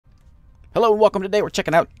Hello and welcome. Today we're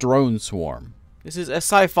checking out Drone Swarm. This is a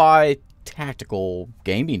sci-fi tactical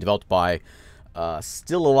game being developed by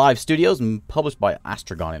Still Alive Studios and published by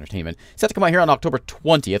Astragon Entertainment. It's set to come out here on October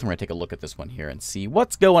 20th. We're going to take a look at this one here and see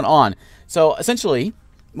what's going on. So essentially,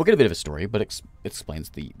 we'll get a bit of a story, but it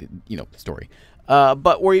explains the story.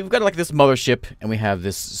 But we've got like this mothership, and we have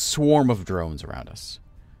this swarm of drones around us.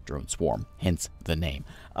 Drone Swarm, hence the name.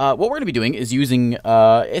 What we're going to be doing is using,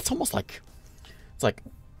 it's almost like, it's like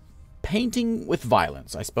painting with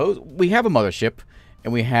violence, I suppose. We have a mothership,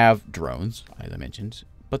 and we have drones, as I mentioned.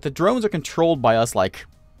 But the drones are controlled by us, like,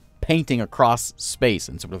 painting across space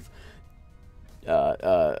and sort of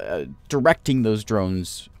directing those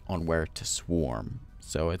drones on where to swarm.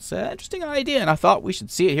 So it's an interesting idea, and I thought we should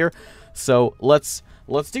see it here. So let's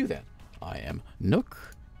do that. I am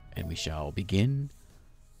Nook, and we shall begin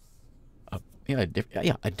a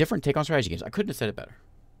different take on strategy games. I couldn't have said it better.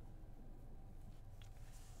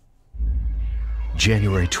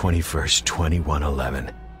 January 21st,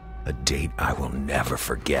 2111. A date I will never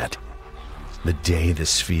forget. The day the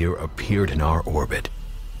sphere appeared in our orbit.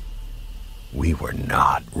 We were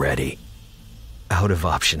not ready. Out of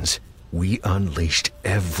options, we unleashed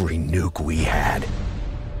every nuke we had.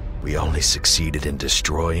 We only succeeded in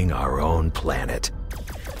destroying our own planet.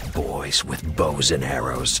 Boys with bows and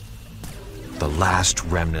arrows. The last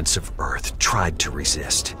remnants of Earth tried to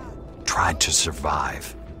resist, tried to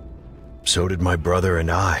survive. So did my brother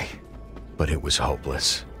and I, but it was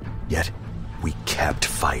hopeless. Yet, we kept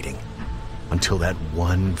fighting, until that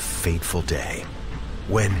one fateful day,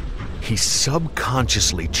 when he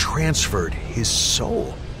subconsciously transferred his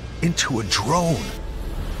soul into a drone.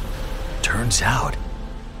 Turns out,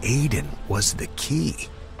 Aiden was the key.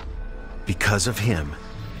 Because of him,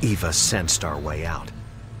 Eva sensed our way out.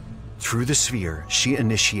 Through the sphere, she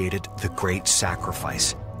initiated the Great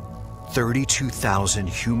Sacrifice. 32,000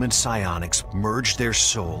 human psionics merged their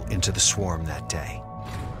soul into the swarm that day.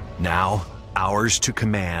 Now, ours to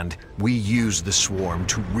command, we used the swarm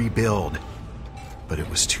to rebuild. But it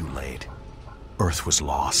was too late. Earth was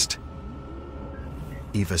lost.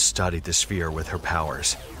 Eva studied the sphere with her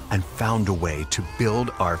powers and found a way to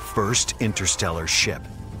build our first interstellar ship,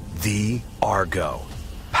 the Argo,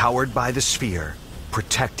 powered by the sphere,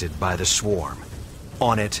 protected by the swarm.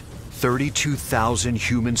 On it, 32,000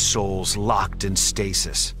 human souls locked in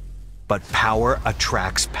stasis. But power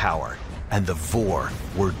attracts power, and the Vor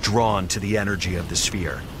were drawn to the energy of the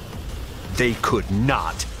sphere. They could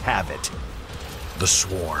not have it. The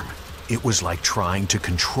swarm, it was like trying to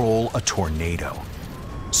control a tornado.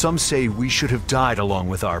 Some say we should have died along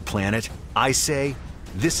with our planet. I say,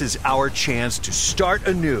 this is our chance to start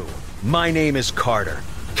anew. My name is Carter,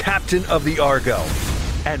 Captain of the Argo.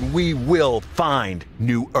 And we will find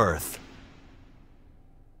New Earth.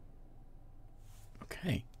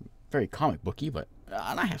 Okay. Very comic booky, but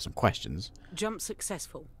and I have some questions. Jump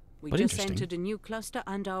successful. We But just interesting. entered a new cluster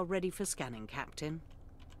and are ready for scanning, Captain.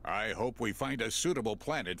 I hope we find a suitable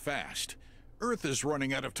planet fast. Earth is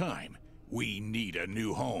running out of time. We need a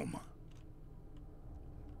new home.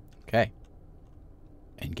 Okay.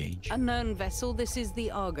 Engage. Unknown vessel, this is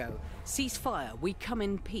the Argo. Cease fire, we come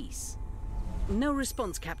in peace. No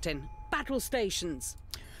response, Captain. Battle stations.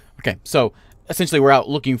 Okay, so essentially we're out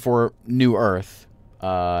looking for New Earth,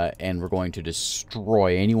 and we're going to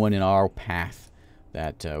destroy anyone in our path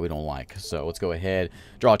that we don't like. So let's go ahead,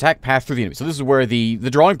 draw attack path through the enemy. So this is where the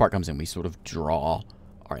drawing part comes in. We sort of draw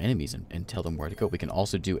our enemies and tell them where to go. We can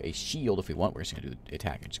also do a shield if we want. We're just going to do the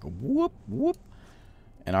attack and just go whoop, whoop.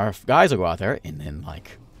 And our guys will go out there and then,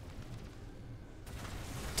 like,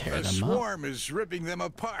 tear The them up. swarm is ripping them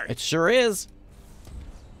apart. It sure is.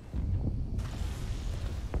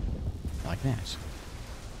 Like that.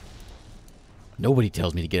 Nobody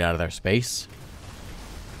tells me to get out of their space.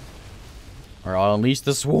 Or I'll unleash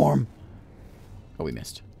the swarm. Oh, we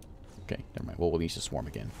missed. Okay, never mind. We'll unleash the swarm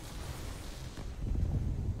again.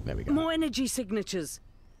 There we go. More energy signatures.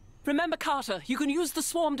 Remember, Carter, you can use the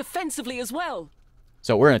swarm defensively as well.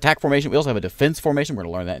 So we're in attack formation. We also have a defense formation. We're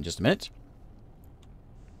going to learn that in just a minute.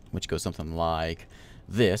 Which goes something like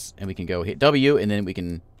this. And we can go hit W, and then we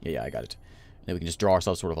can... Yeah, I got it. And then we can just draw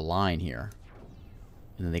ourselves sort of a line here.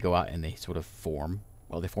 And then they go out and they sort of form...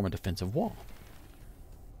 Well, they form a defensive wall.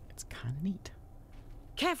 It's kind of neat.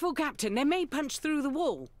 Careful, Captain. They may punch through the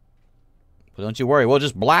wall. But don't you worry. We'll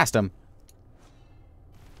just blast them.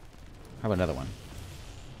 How about another one?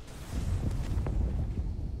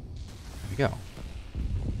 There we go.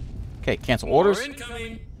 Okay, cancel orders. More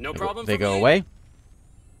incoming. No problem They for go me. away.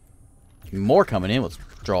 More coming in. Let's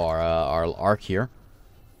draw our arc here.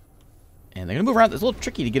 And they're going to move around. It's a little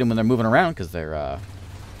tricky to get them when they're moving around because they're, well,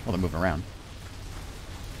 they're moving around.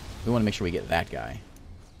 We want to make sure we get that guy.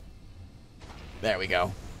 There we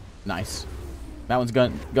go. Nice. That one's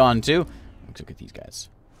gone too. Let's look at these guys.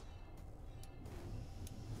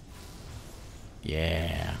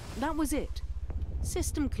 Yeah. That was it.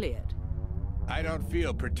 System cleared. I don't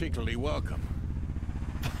feel particularly welcome.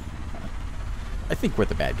 I think we're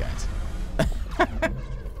the bad guys.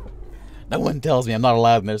 No one tells me I'm not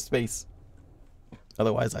allowed in their space.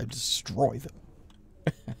 Otherwise, I destroy them.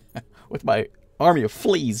 With my army of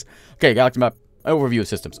fleas. Okay, Galaxy Map. Overview of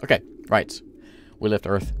systems. Okay, right. We left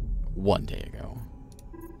Earth 1 day ago.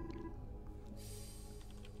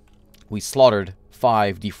 We slaughtered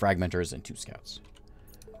 5 defragmenters and 2 scouts.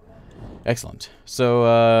 Excellent.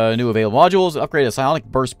 So, new available modules. Upgrade a psionic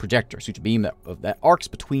burst projector. Suits a beam that arcs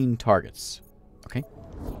between targets. Okay.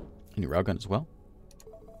 A new railgun as well.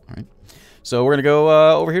 Alright. So, we're going to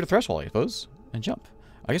go over here to Threshold, I suppose. And jump.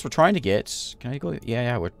 I guess we're trying to get... Can I go?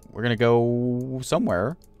 Yeah. We're going to go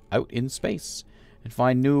somewhere out in space. And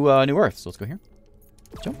find new Earth. So, let's go here.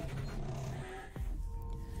 Jump.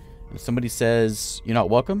 And if somebody says, you're not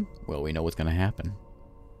welcome, well, we know what's going to happen.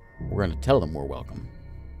 We're going to tell them we're welcome.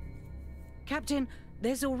 Captain,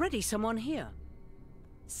 there's already someone here.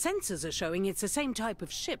 Sensors are showing it's the same type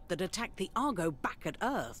of ship that attacked the Argo back at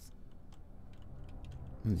Earth.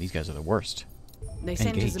 These guys are the worst. They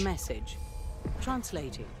sent us a message.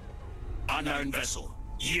 Translating. Unknown vessel,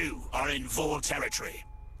 you are in Vor territory.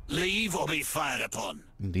 Leave or be fired upon.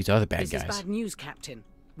 These are the bad guys. This is bad news, Captain.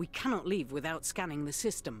 We cannot leave without scanning the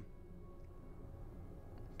system.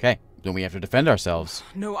 Okay, then we have to defend ourselves.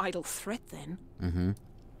 No idle threat, then. Mm-hmm.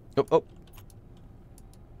 Oh.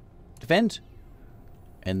 Defend.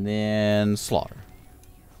 And then slaughter.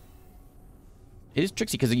 It is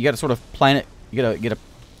tricky because you got to sort of plan it. You got to get a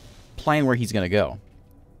plan where he's going to go.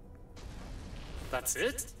 That's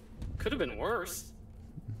it? Could have been worse.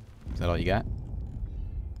 Is that all you got?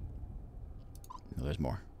 No, there's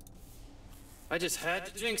more. I just had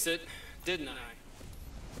to jinx it, didn't I?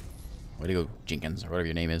 Way to go, Jenkins, or whatever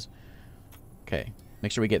your name is. Okay.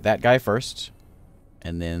 Make sure we get that guy first.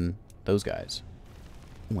 And then those guys.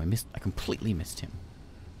 Oh, I completely missed him.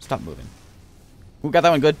 Stop moving. Ooh, got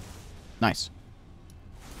that one good. Nice.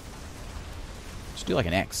 Just do like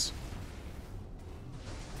an X.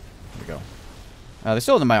 There we go. They're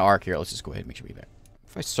still in my arc here. Let's just go ahead and make sure we get there.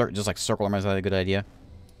 If I just like circle them, is that a good idea?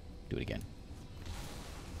 Do it again.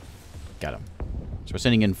 Got him. So we're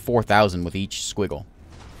sending in 4,000 with each squiggle.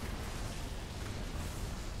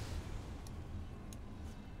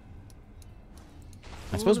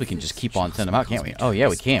 I suppose we can just keep on sending them out, can't we? Oh, yeah,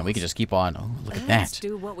 we can. We can just keep on. Oh, look at that. Let's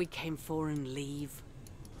do what we came for and leave.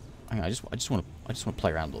 I just want to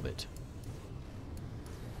play around a little bit.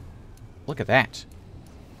 Look at that.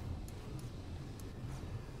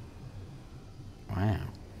 Wow.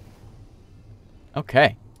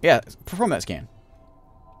 Okay. Yeah, perform that scan.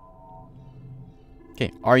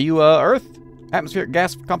 Okay. Are you Earth? Atmospheric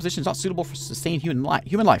gas composition is not suitable for sustained human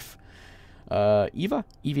life. EVA?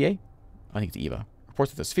 EVA? I think it's EVA.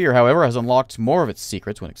 Reports that the sphere, however, has unlocked more of its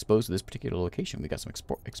secrets when exposed to this particular location. We got some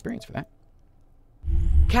experience for that.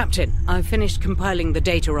 Captain, I've finished compiling the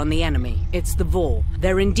data on the enemy. It's the Vor.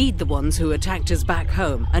 They're indeed the ones who attacked us back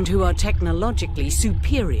home, and who are technologically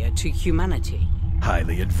superior to humanity.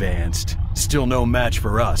 Highly advanced. Still no match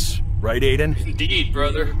for us. Right, Aiden? Indeed,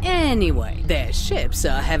 brother. Anyway, their ships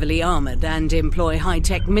are heavily armored and employ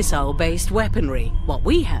high-tech missile-based weaponry. What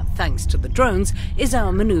we have, thanks to the drones, is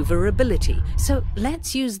our maneuverability. So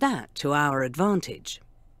let's use that to our advantage.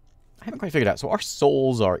 I haven't quite figured out. So our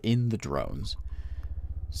souls are in the drones.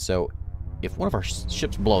 So if one of our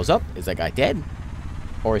ships blows up, is that guy dead?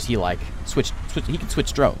 Or is he like switch he can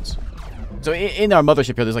switch drones? So in our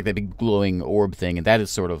mothership here, there's like that big glowing orb thing, and that is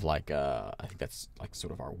sort of like, I think that's like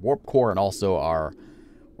sort of our warp core, and also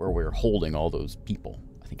where we're holding all those people,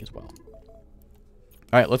 I think, as well.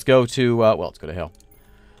 All right, let's go to, let's go to Hell,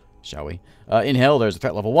 shall we? In Hell, there's a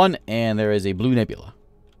threat level 1, and there is a blue nebula.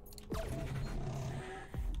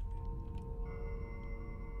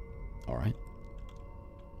 All right.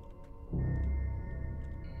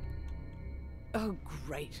 Oh,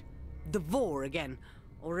 great. The Vor again.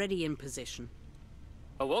 Already in position.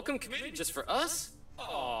 A welcome committee just for us?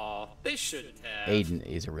 Aw, they shouldn't have. Aiden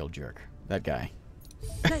is a real jerk. That guy.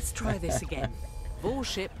 Let's try this again. Vor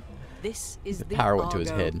ship, this is the power went to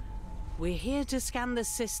his Argo. head. We're here to scan the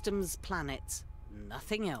system's planets.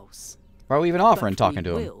 Nothing else. Why are we even offering But talking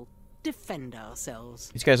to we him? will defend ourselves.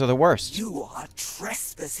 These guys are the worst. You are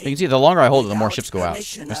trespassing. You can see the longer I hold it, the more without ships go out.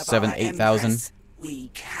 permission There's of 7,000, our 8,000. Empress. We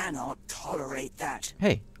cannot tolerate that.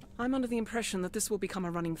 Hey, I'm under the impression that this will become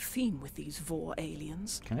a running theme with these Vor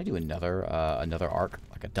aliens. can I do another arc,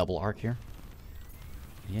 like a double arc here?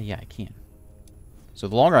 Yeah, I can. So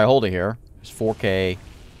the longer I hold it here, there's 4K.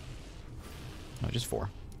 No, just 4.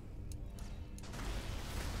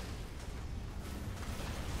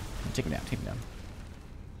 Take him down, take him down.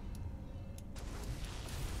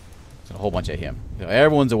 There's a whole bunch of him.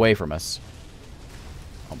 Everyone's away from us.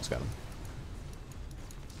 Almost got him.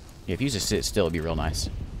 Yeah, if you just sit still, it'd be real nice.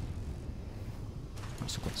 Oh,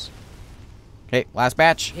 so close. Okay, last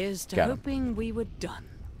batch. Here's to got him. hoping we were done.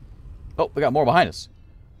 Oh, we got more behind us.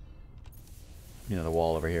 Another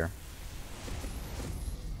wall over here.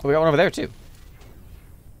 Oh, we got one over there too.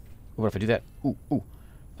 What if I do that? Ooh.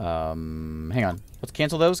 Hang on. Let's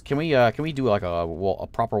cancel those. Can we do like a wall, a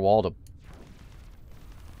proper wall to?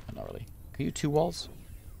 Not really. Can you do 2 walls?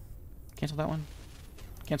 Cancel that one.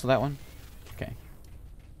 Cancel that one. Okay.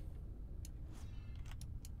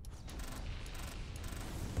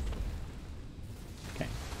 Okay.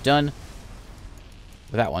 Done.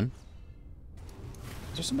 With that one.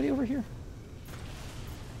 Is there somebody over here?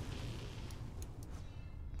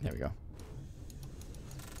 There we go.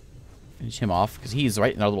 Finish him off, because he's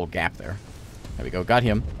right in our little gap there. There we go. Got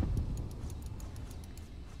him.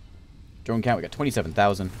 Drone count, we got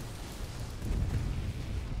 27,000.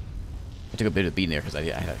 I took a bit of beating there because I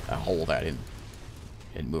had a hole that I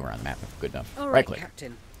didn't move around the map good enough. All Right right, click.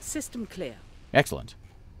 Captain. System clear. Excellent.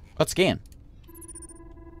 Let's scan.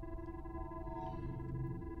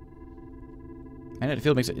 Magnetic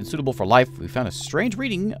field makes it unsuitable for life. We found a strange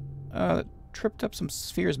reading that tripped up some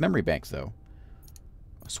sphere's memory banks, though.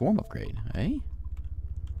 A swarm upgrade, eh?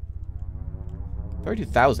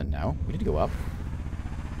 32,000 now. We need to go up.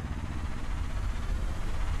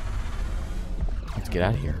 Let's get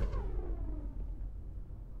out of here.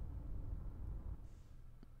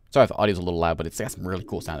 Sorry if the audio's a little loud, but it's got some really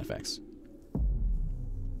cool sound effects.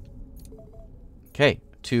 Okay,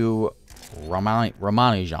 to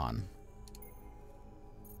Ramanujan.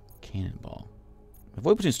 Cannonball.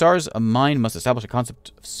 Avoid between stars, a mind must establish a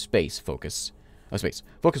concept of space focus. Space.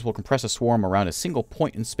 Focus will compress a swarm around a single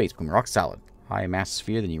point in space, becoming rock solid. High mass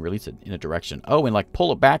sphere, then you release it in a direction. Oh, and like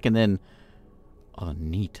pull it back and then... Oh,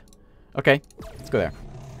 neat. Okay, let's go there.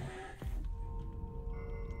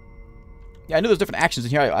 Yeah, I know there's different actions in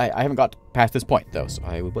here. I haven't got past this point, though, so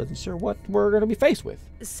I wasn't sure what we're going to be faced with.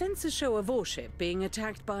 Sense a show of warship being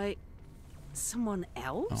attacked by... someone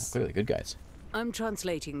else? Oh, clearly good guys. I'm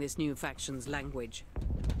translating this new faction's language.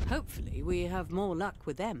 Hopefully we have more luck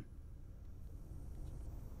with them.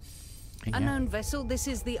 Yeah. Unknown vessel, this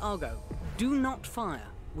is the Argo. Do not fire.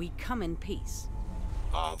 We come in peace.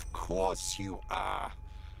 Of course you are.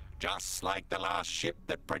 Just like the last ship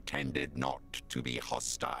that pretended not to be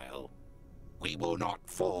hostile. We will not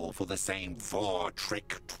fall for the same Vor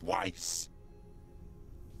trick twice.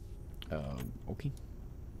 Okay.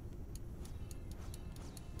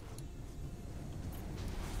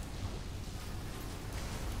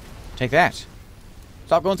 Take that.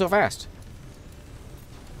 Stop going so fast.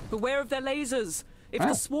 Beware of their lasers. If Ah.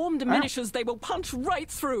 the swarm diminishes, they will punch right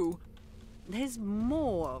through. There's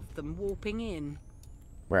more of them warping in.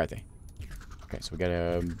 Where are they? Okay, so we got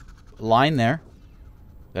a line there.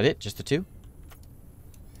 Is that it? Just the 2?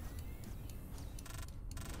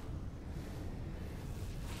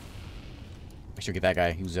 Make sure we get that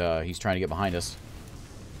guy. He's trying to get behind us.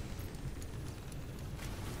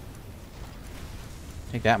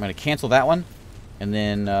 Take that. I'm going to cancel that one. And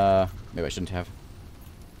then, maybe I shouldn't have.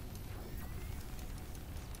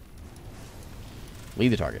 Lead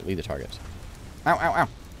the target. Lead the target. Ow, ow, ow.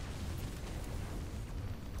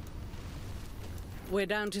 We're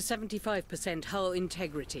down to 75% hull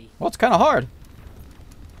integrity. Well, it's kind of hard.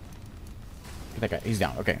 Get that guy. He's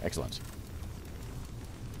down. Okay, excellent.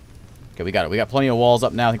 Okay, we got it. We got plenty of walls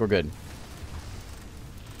up now. I think we're good.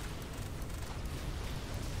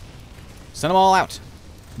 Send them all out.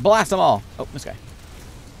 Blast them all. Oh, this guy.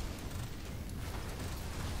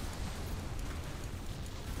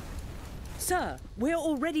 Sir, we're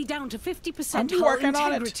already down to 50% I'm hull working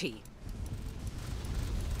on it. integrity.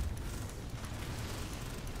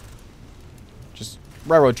 Just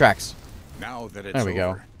railroad tracks. Now that it's There we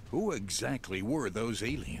over, go. who exactly were those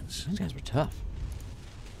aliens? Those guys were tough.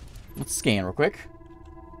 Let's scan real quick.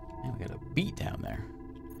 Man, we got a beat down there.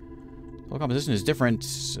 The composition is different.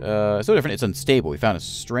 So different, it's unstable. We found a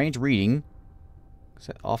strange reading.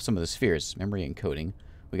 Set off some of the spheres. Memory encoding.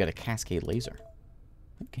 We got a cascade laser.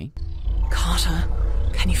 Okay. Carter,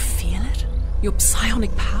 can you feel it? Your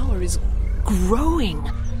psionic power is growing.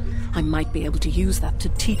 I might be able to use that to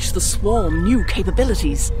teach the swarm new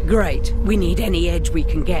capabilities. Great. We need any edge we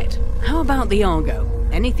can get. How about the Argo?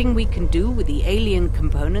 Anything we can do with the alien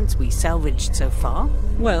components we salvaged so far?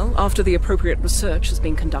 Well, after the appropriate research has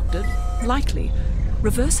been conducted, likely.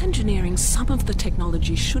 Reverse engineering some of the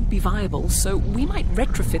technology should be viable, so we might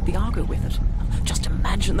retrofit the Argo with it. Just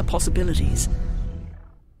imagine the possibilities.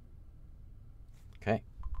 Okay.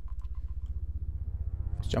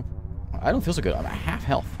 Let's jump. I don't feel so good. I'm at half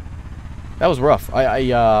health. That was rough.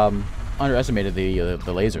 I underestimated the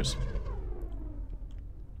lasers.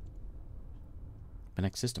 The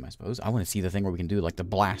next system, I suppose. I want to see the thing where we can do like the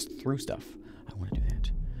blast through stuff. I want to do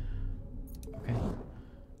that. Okay.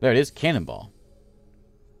 There it is. Cannonball.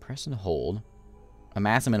 Press and hold.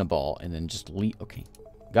 Amass them in a ball and then just leap. Okay.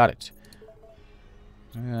 Got it.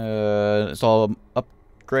 It's all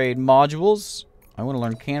upgrade modules. I want to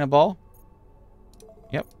learn cannonball.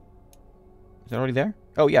 Yep. Is that already there?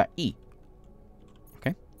 Oh, yeah. E.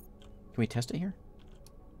 Okay. Can we test it here?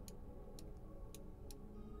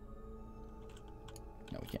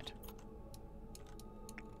 No, we can't.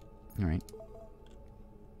 Alright.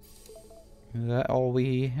 Is that all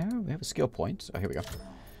we have? We have a skill point. Oh, here we go.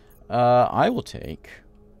 I will take...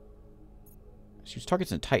 Shoots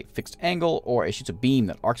targets in a tight, fixed angle, or it shoots a beam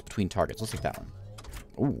that arcs between targets. Let's take that one.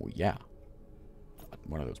 Oh, yeah.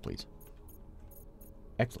 One of those, please.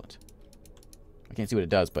 Excellent. I can't see what it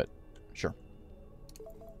does, but sure.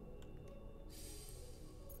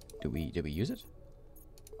 Did we use it?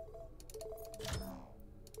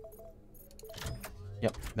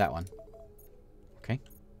 Yep, that one. Okay.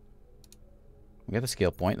 We got the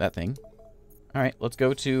skill point, that thing. Alright, let's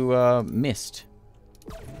go to Mist.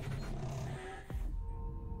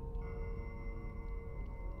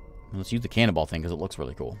 Let's use the cannonball thing because it looks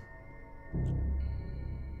really cool.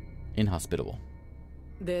 Inhospitable.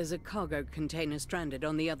 There's a cargo container stranded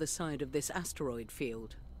on the other side of this asteroid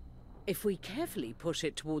field. If we carefully push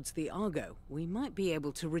it towards the Argo, we might be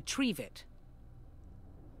able to retrieve it.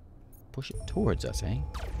 Push it towards us, eh?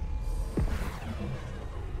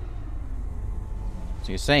 So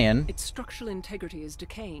you're saying... Its structural integrity is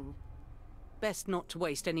decaying. Best not to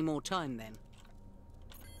waste any more time, then.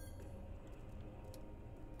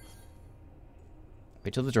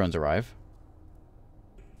 Wait till the drones arrive.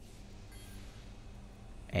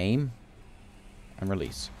 Aim. And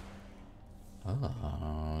release.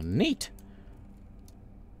 Oh, neat.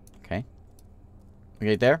 Okay. We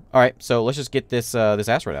get there? Alright, so let's just get this this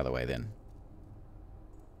asteroid out of the way, then.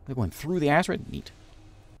 They're going through the asteroid? Neat.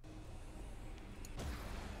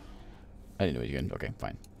 I didn't know you could. Okay,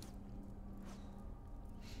 fine.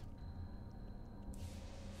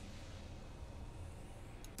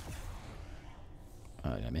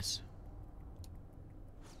 Did I miss?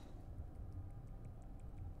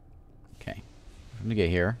 Okay. I'm gonna get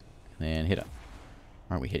here and then hit it.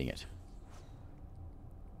 Aren't we hitting it?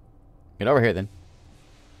 Get over here then.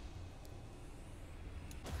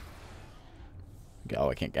 Okay, oh,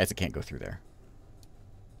 I can't. Guys, I can't go through there.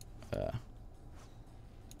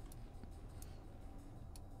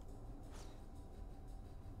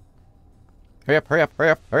 Hurry up! Hurry up! Hurry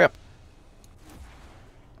up! Hurry up!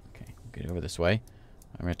 Okay, get over this way.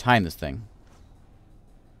 I'm gonna time this thing.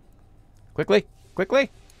 Quickly!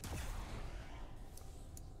 Quickly!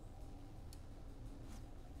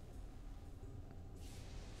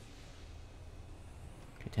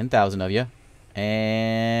 Okay, 10,000 of you.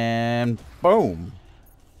 And boom!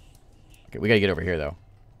 Okay, we gotta get over here, though.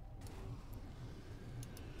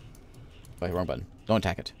 Oh, wrong button. Don't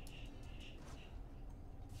attack it.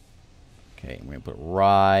 Okay, we're gonna put it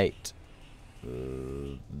right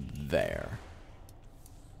there.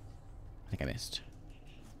 I think I missed.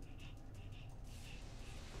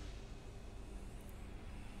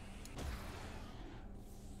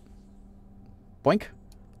 Boink.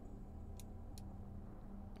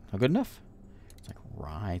 Not good enough. It's like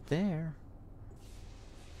right there.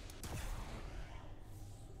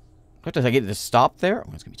 What does I get to stop there? Oh,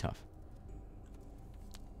 it's gonna be tough.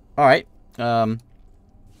 All right.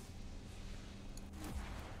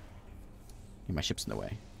 My ship's in the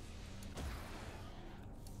way.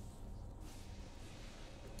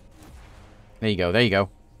 There you go. There you go.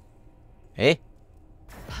 Hey.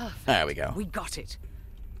 Perfect. There we go. We got it.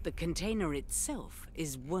 The container itself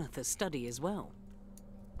is worth a study as well.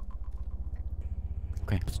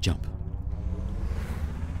 Okay, let's jump.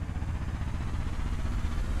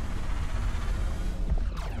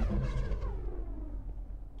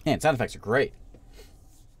 Man, sound effects are great.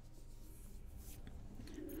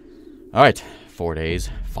 All right, 4 days,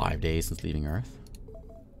 5 days since leaving Earth.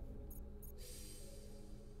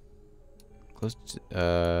 Close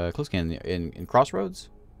scan in Crossroads.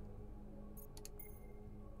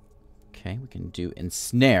 Okay, we can do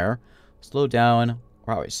ensnare, slow down,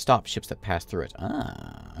 or outright stop ships that pass through it.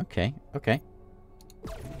 Ah, okay, okay.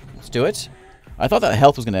 Let's do it. I thought that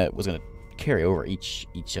health was gonna carry over each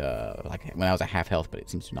like when I was at half health, but it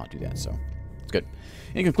seems to not do that, so it's good.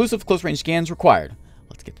 Inconclusive close range scans required.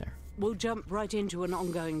 Let's get there. We'll jump right into an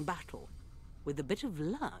ongoing battle. With a bit of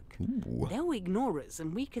luck, they'll ignore us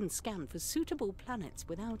and we can scan for suitable planets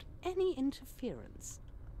without any interference.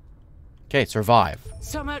 Okay, survive.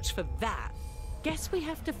 So much for that. Guess we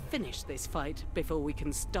have to finish this fight before we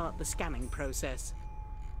can start the scanning process.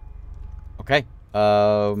 Okay.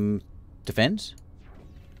 Defend.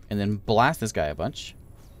 And then blast this guy a bunch.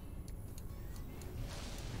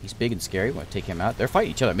 He's big and scary. We want to take him out. They're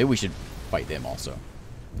fighting each other. Maybe we should fight them also.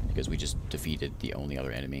 Because we just defeated the only other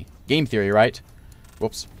enemy. Game theory, right?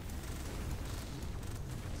 Whoops.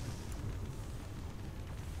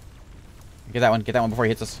 Get that one. Get that one before he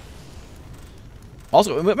hits us.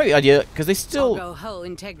 Also, it might be an idea, because they still... Cargo hull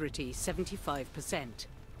integrity, 75%.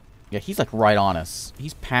 Yeah, he's like right on us.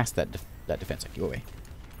 He's past that defense. Like, go away.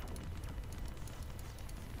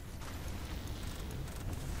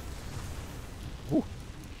 Ooh.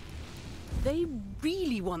 They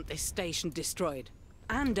really want this station destroyed.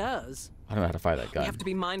 And us. I don't know how to fire that gun. We have to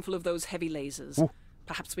be mindful of those heavy lasers. Ooh.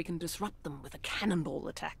 Perhaps we can disrupt them with a cannonball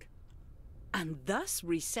attack. And thus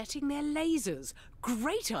resetting their lasers.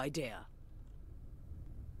 Great idea.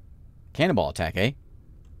 Cannonball attack, eh?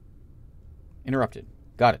 Interrupted.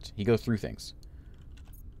 Got it. He goes through things.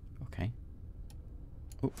 Okay.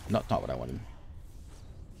 Ooh, not what I wanted.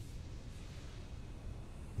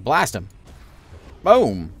 Blast him.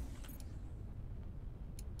 Boom.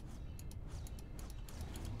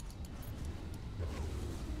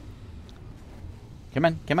 Come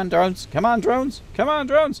on, drones. Come on, drones. Come on,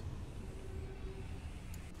 drones.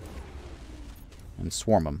 And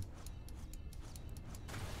swarm them.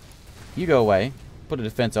 You go away. Put a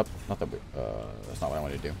defense up. Not that that's not what I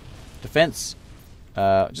wanted to do. Defense.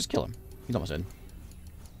 Just kill him. He's almost dead.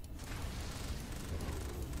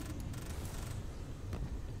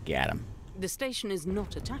 Get him. The station is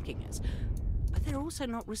not attacking us, but they're also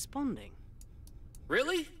not responding.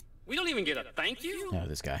 Really? We don't even get a thank you? No,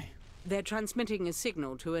 this guy. They're transmitting a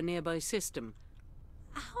signal to a nearby system.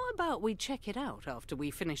 How about we check it out after we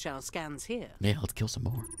finish our scans here? Yeah, let's kill some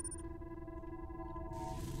more.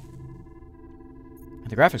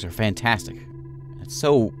 The graphics are fantastic. It's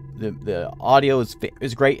so the audio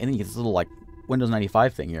is great, and then you get this little like Windows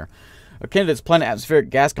 95 thing here. A candidate's planet atmospheric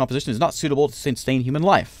gas composition is not suitable to sustain human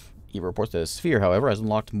life. EVA reports that the sphere, however, has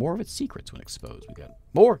unlocked more of its secrets when exposed. We got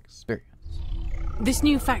more experience. This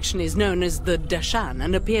new faction is known as the Dashan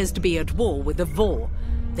and appears to be at war with the Vor.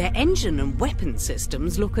 Their engine and weapon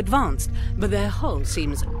systems look advanced, but their hull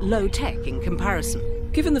seems low-tech in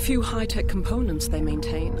comparison. Given the few high-tech components they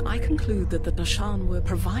maintain, I conclude that the Dashan were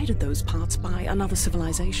provided those parts by another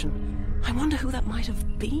civilization. I wonder who that might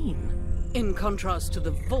have been. In contrast to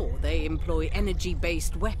the Vor, they employ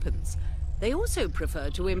energy-based weapons. They also prefer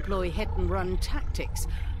to employ hit-and-run tactics,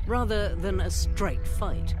 rather than a straight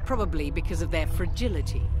fight, probably because of their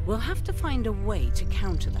fragility. We'll have to find a way to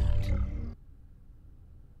counter that.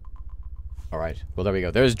 Alright, well there we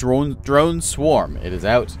go. There's Drone Swarm. It is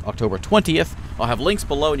out October 20th. I'll have links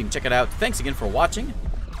below and you can check it out. Thanks again for watching.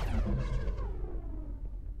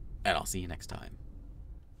 And I'll see you next time.